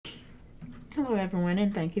Hello everyone,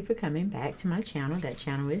 and thank you for coming back to my channel. That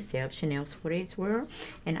channel is Deb Chanel's 48 World,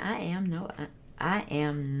 and I am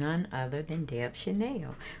none other than Deb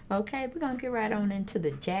Chanel. Okay, we're gonna get right on into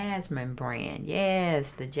the Jasmine brand.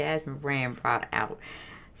 Yes, the Jasmine brand brought out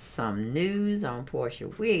some news on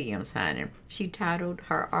Porsha Williams, honey. She titled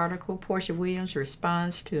her article, Porsha Williams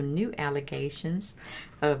responds to new allegations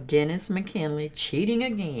of Dennis McKinley cheating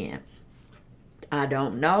again. I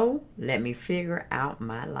don't know. Let me figure out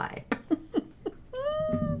my life.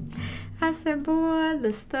 I said, boy,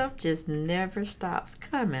 the stuff just never stops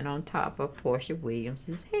coming on top of Porsha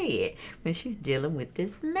Williams' head when she's dealing with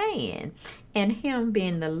this man. And him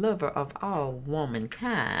being the lover of all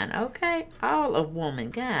womankind. Okay? All of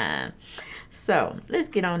womankind. So, let's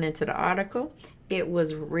get on into the article. It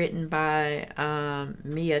was written by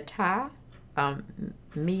Matia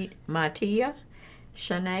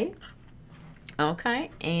Shanae.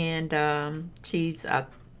 Okay, and she's a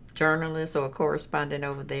journalist or a correspondent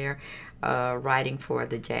over there writing for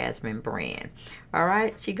the Jasmine brand. All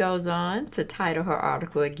right, she goes on to title her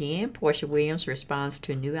article again, Porsha Williams responds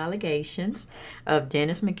to new allegations of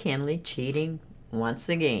Dennis McKinley cheating once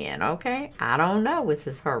again. Okay, I don't know. This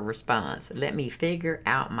is her response. Let me figure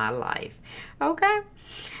out my life. Okay.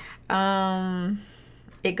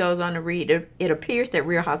 It goes on to read, it appears that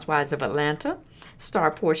Real Housewives of Atlanta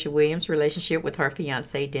star Porsha Williams' relationship with her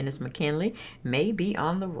fiancé Dennis McKinley may be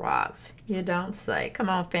on the rocks. You don't say. Come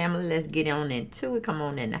on, family, let's get on into it. Come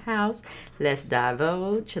on in the house. Let's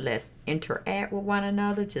divulge. Let's interact with one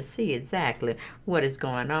another to see exactly what is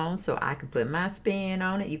going on so I can put my spin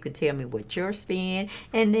on it. You can tell me what your spin,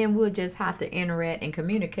 and then we'll just have to interact and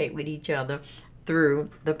communicate with each other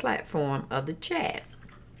through the platform of the chat.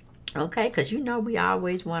 Okay, because you know we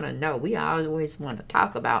always want to know. We always want to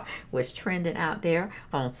talk about what's trending out there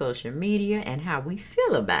on social media and how we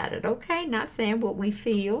feel about it. Okay, not saying what we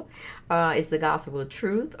feel is the gospel of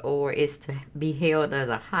truth or is to be held as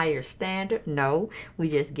a higher standard. No, we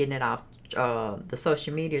just getting it off the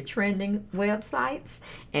social media trending websites,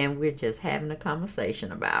 and we're just having a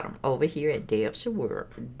conversation about them over here at Deb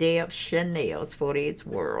Chanel's 48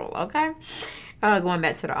 World. Okay. Going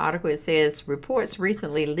back to the article, it says, reports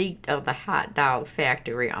recently leaked of the hot dog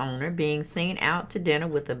factory owner being seen out to dinner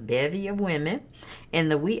with a bevy of women in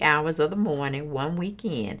the wee hours of the morning one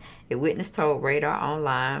weekend. A witness told Radar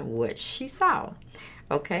Online what she saw.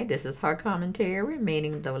 Okay, this is her commentary,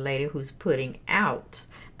 meaning the lady who's putting out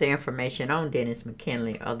the information on Dennis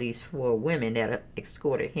McKinley, of these 4 women that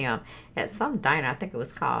escorted him at some diner. I think it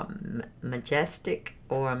was called Majesty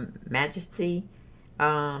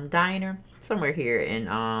Diner, somewhere here in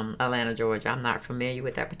Atlanta, Georgia. I'm not familiar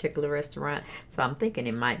with that particular restaurant, so I'm thinking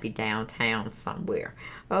it might be downtown somewhere.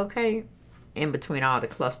 Okay, in between all the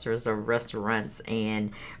clusters of restaurants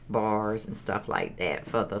and bars and stuff like that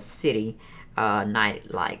for the city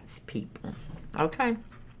night lights people. Okay.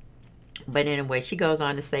 But anyway, she goes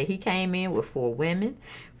on to say he came in with 4 women,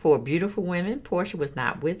 4 beautiful women. Porsha was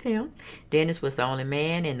not with him. Dennis was the only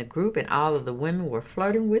man in the group, and all of the women were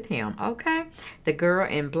flirting with him. Okay? The girl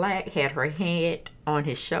in black had her head on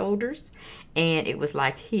his shoulders, and it was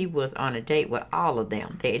like he was on a date with all of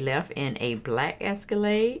them. They left in a black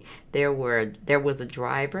Escalade. There was a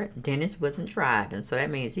driver. Dennis wasn't driving, so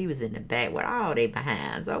that means he was in the back with all their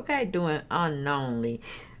behinds. Okay? Doing unknownly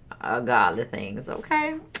godly things.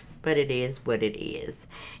 Okay? But it is what it is.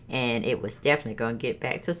 And it was definitely going to get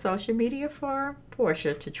back to social media for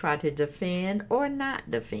Porsha to try to defend or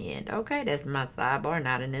not defend. Okay, that's my sidebar,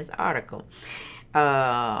 not in this article.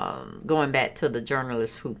 Going back to the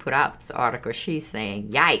journalist who put out this article, she's saying,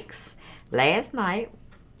 yikes. Last night,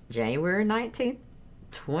 January 19th,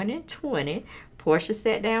 2020, Porsha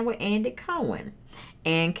sat down with Andy Cohen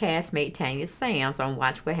and castmate Tanya Sams on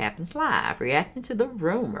Watch What Happens Live, reacting to the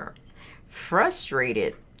rumor.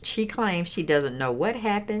 Frustrated, she claims she doesn't know what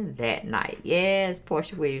happened that night. Yes,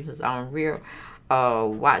 Porsha Williams was on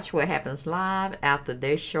Watch What Happens Live after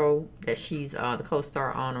their show that she's the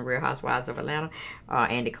co-star on Real Housewives of Atlanta.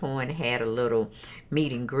 Andy Cohen had a little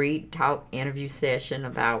meet and greet, talk, interview session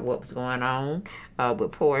about what was going on with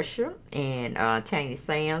Porsha and Tanya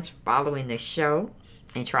Sams following the show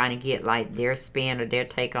and trying to get like their spin or their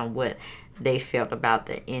take on what they felt about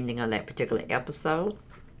the ending of that particular episode.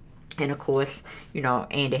 And of course, you know,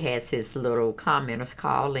 Andy has his little commenters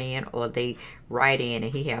call in, or they write in,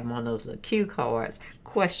 and he have one of those little cue cards,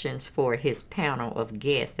 questions for his panel of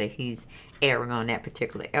guests that he's airing on that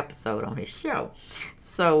particular episode on his show.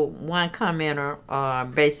 So one commenter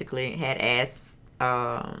basically had asked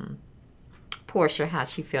Porsha how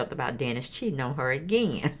she felt about Dennis cheating on her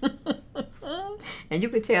again. And you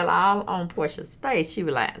could tell all on Porsha's face. She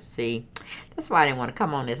was like, see, that's why I didn't want to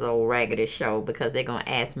come on this old raggedy show, because they're going to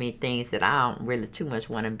ask me things that I don't really too much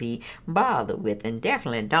want to be bothered with, and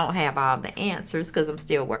definitely don't have all the answers, because I'm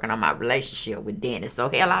still working on my relationship with Dennis. So,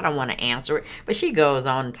 hell, I don't want to answer it. But she goes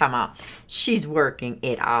on and talking about she's working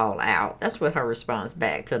it all out. That's what her response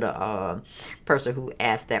back to the person who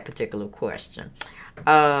asked that particular question.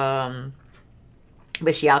 But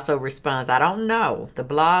she also responds, I don't know. The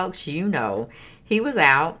blogs, you know. He was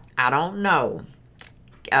out. I don't know.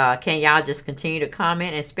 Can y'all just continue to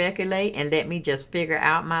comment and speculate and let me just figure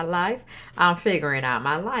out my life? I'm figuring out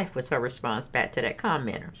my life, was her response back to that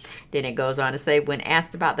commenter. Then it goes on to say, when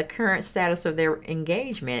asked about the current status of their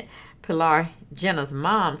engagement, Pilar Jenner's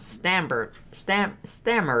mom stammered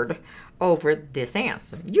over this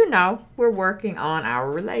answer. You know, we're working on our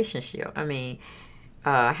relationship. I mean,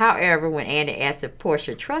 however, when Andy asked if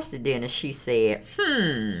Porsha trusted Dennis, she said,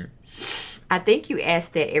 I think you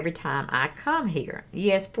ask that every time I come here.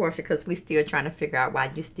 Yes, Porsha, because we still trying to figure out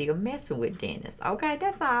why you still messing with Dennis. Okay,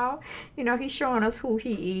 that's all. You know, he's showing us who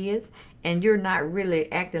he is, and you're not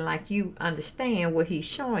really acting like you understand what he's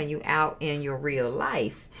showing you out in your real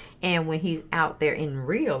life. And when he's out there in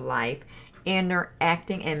real life,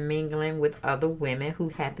 interacting and mingling with other women who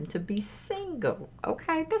happen to be single.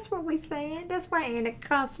 Okay, that's what we're saying. That's why Anna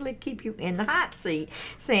constantly keep you in the hot seat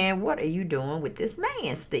saying, what are you doing with this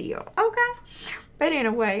man still? Okay, but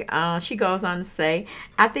anyway, she goes on to say,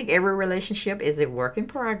 I think every relationship is a work in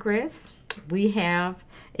progress. We have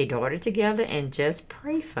a daughter together, and just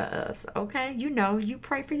pray for us. Okay, you know, you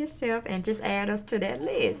pray for yourself and just add us to that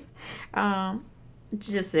list.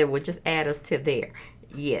 Just said, well, just add us to there.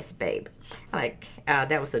 Yes, babe. Like,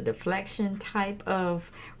 that was a deflection type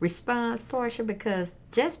of response, Porsha, because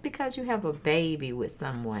just because you have a baby with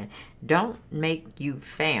someone, don't make you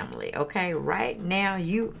family, okay? Right now,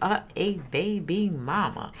 you are a baby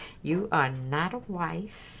mama. You are not a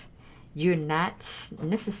wife. You're not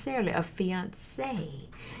necessarily a fiancé,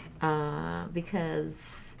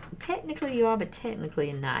 because technically you are, but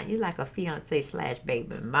technically you're not. You're like a fiance /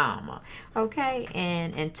 baby mama, okay?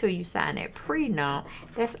 And until you sign that prenup,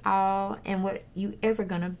 that's all and what you ever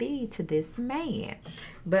gonna be to this man.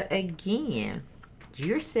 But again,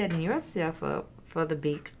 you're setting yourself up for the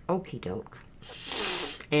big okie doke.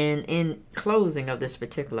 And in closing of this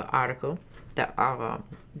particular article, the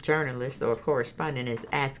journalist or correspondent is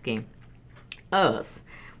asking us,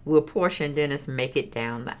 will Porsha and Dennis make it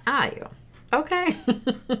down the aisle? Okay.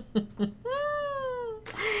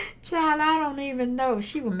 Child, I don't even know if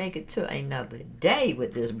she will make it to another day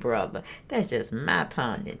with this brother. That's just my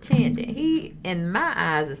pun intended. He, in my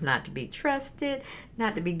eyes, is not to be trusted,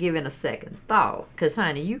 not to be given a second thought. Because,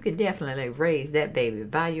 honey, you can definitely raise that baby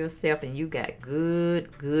by yourself, and you got good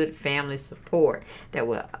family support that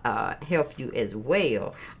will help you as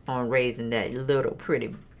well on raising that little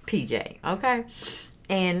pretty PJ, okay?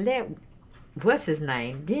 And let, what's his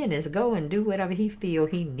name, Dennis, go and do whatever he feel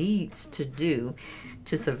he needs to do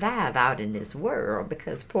to survive out in this world,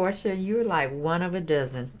 because Porsha, you're like one of a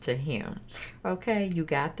dozen to him. Okay, you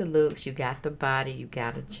got the looks, you got the body, you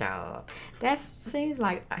got a job. That seems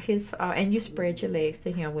like his, and you spread your legs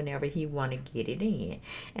to him whenever he want to get it in.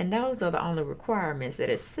 And those are the only requirements that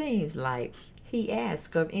it seems like he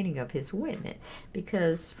asks of any of his women,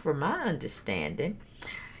 because from my understanding,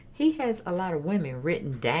 he has a lot of women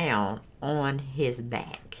written down on his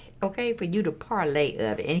back, okay, for you to parlay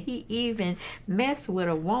of it. And he even messed with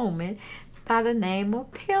a woman by the name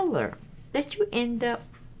of Pillar, that you end up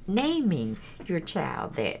naming your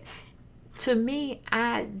child that. To me,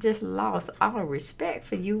 I just lost all respect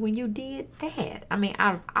for you when you did that. I mean,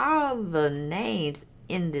 out of all the names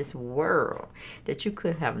in this world that you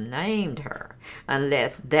could have named her,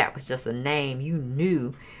 unless that was just a name you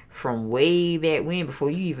knew from way back when,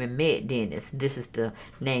 before you even met Dennis, this is the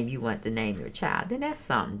name you want to name your child, then that's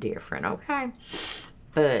something different, okay?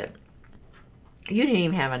 But you didn't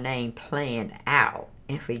even have a name planned out.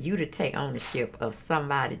 And for you to take ownership of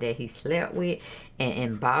somebody that he slept with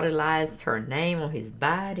and embodized her name on his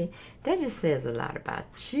body, that just says a lot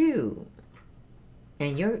about you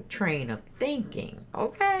and your train of thinking,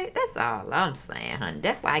 okay? That's all I'm saying, honey.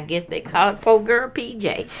 That's why I guess they call it poor girl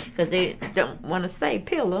PJ, because they don't want to say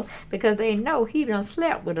Pillar, because they know he done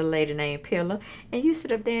slept with a lady named Pillar, and you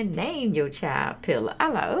sit up there and name your child Pillar.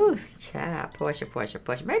 I'm like, oh, child,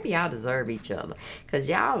 Porsha. Maybe y'all deserve each other, because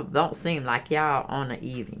y'all don't seem like y'all on an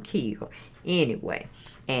even keel anyway,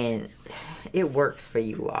 and it works for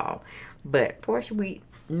you all. But Porsha,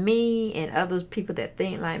 me and others, people that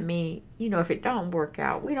think like me, you know, if it don't work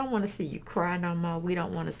out, we don't want to see you cry no more. We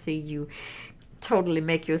don't want to see you totally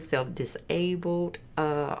make yourself disabled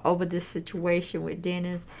over this situation with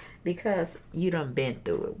Dennis, because you done been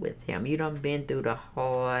through it with him. You done been through the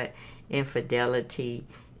hard infidelity,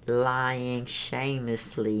 lying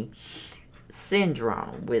shamelessly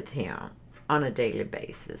syndrome with him on a daily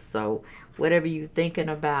basis. So whatever you thinking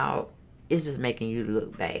about, it's just making you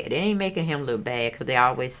look bad. It ain't making him look bad, because they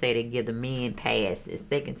always say they give the men passes.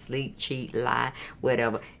 They can sleep, cheat, lie,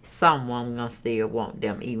 whatever. Someone gonna still want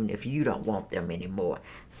them, even if you don't want them anymore.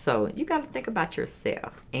 So you got to think about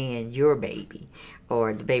yourself and your baby,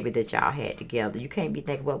 or the baby that y'all had together. You can't be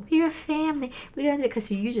thinking, well, we're a family. We don't, because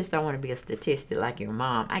you just don't want to be a statistic like your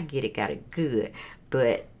mom. I get it, got it good.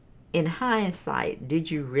 But in hindsight, did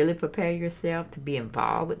you really prepare yourself to be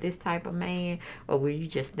involved with this type of man? Or were you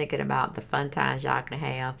just thinking about the fun times y'all can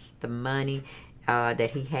have, the money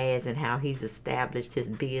that he has, and how he's established his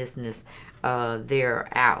business there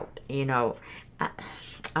out? You know,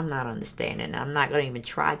 I'm not understanding. I'm not going to even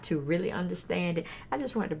try to really understand it. I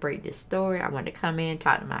just wanted to break this story. I wanted to come in,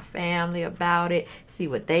 talk to my family about it, see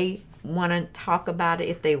what they want to talk about it,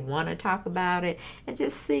 if they want to talk about it, and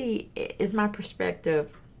just see, is my perspective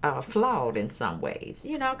flawed in some ways,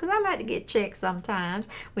 you know, because I like to get checked sometimes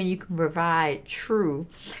when you can provide true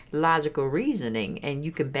logical reasoning and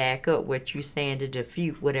you can back up what you're saying to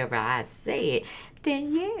refute whatever I said.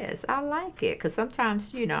 Then yes, I like it, because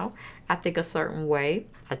sometimes, you know, I think a certain way.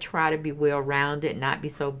 I try to be well-rounded, not be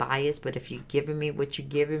so biased, but if you're giving me what you're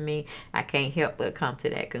giving me, I can't help but come to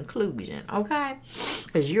that conclusion, okay?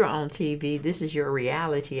 Because you're on TV. This is your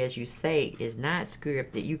reality, as you say, is not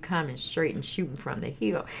scripted. You coming straight and shooting from the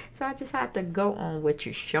hip. So I just have to go on what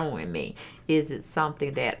you're showing me. Is it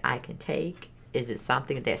something that I can take? Is it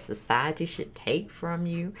something that society should take from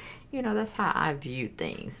you? You know, that's how I view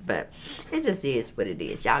things. But it just is what it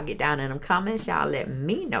is. Y'all get down in them comments. Y'all let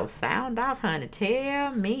me know. Sound off, honey.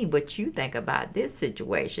 Tell me what you think about this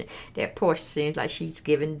situation. That Porsha seems like she's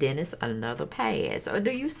giving Dennis another pass. Or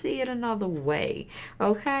do you see it another way?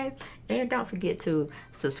 Okay? And don't forget to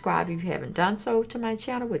subscribe if you haven't done so to my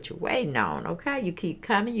channel. What you waiting on? Okay? You keep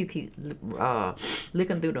coming. You keep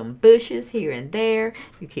looking through them bushes here and there.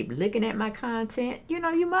 You keep looking at my content. You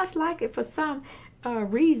know, you must like it for some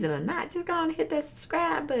reason or not. Just go and hit that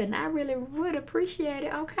subscribe button. I really would appreciate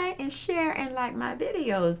it, okay? And share and like my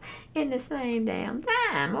videos in the same damn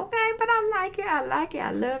time, okay? But I like it. I like it.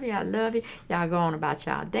 I love you. I love you. Y'all go on about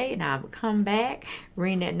y'all day, and I will come back,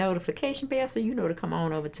 ring that notification bell so you know to come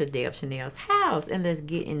on over to Deb Chanel's house and let's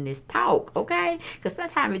get in this talk, okay? Because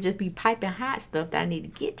sometimes it just be piping hot stuff that I need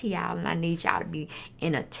to get to y'all, and I need y'all to be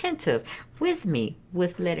inattentive with me,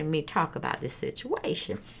 with letting me talk about this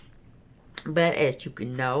situation. But as you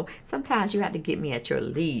can know, sometimes you have to get me at your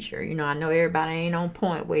leisure. You know, I know everybody ain't on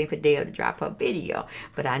point waiting for Dale to drop her video.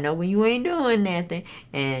 But I know when you ain't doing nothing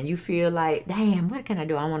and you feel like, damn, what can I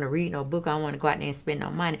do? I want to read no book. I want to go out there and spend no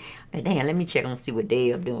money. But damn, let me check on see what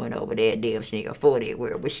Dale doing over there. Dale Sneaker 40,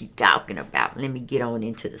 what she talking about. Let me get on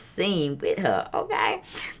into the scene with her, okay?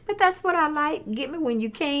 But that's what I like. Get me when you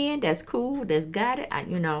can. That's cool. That's got it.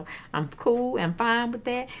 You know, I'm cool and fine with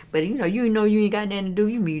that. But you know you ain't got nothing to do.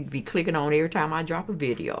 You need to be clicking on every time I drop a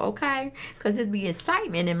video, okay? Because it'd be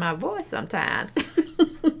excitement in my voice sometimes.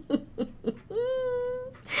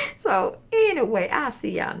 So anyway, I'll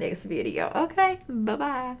see y'all next video, okay?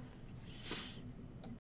 Bye-bye.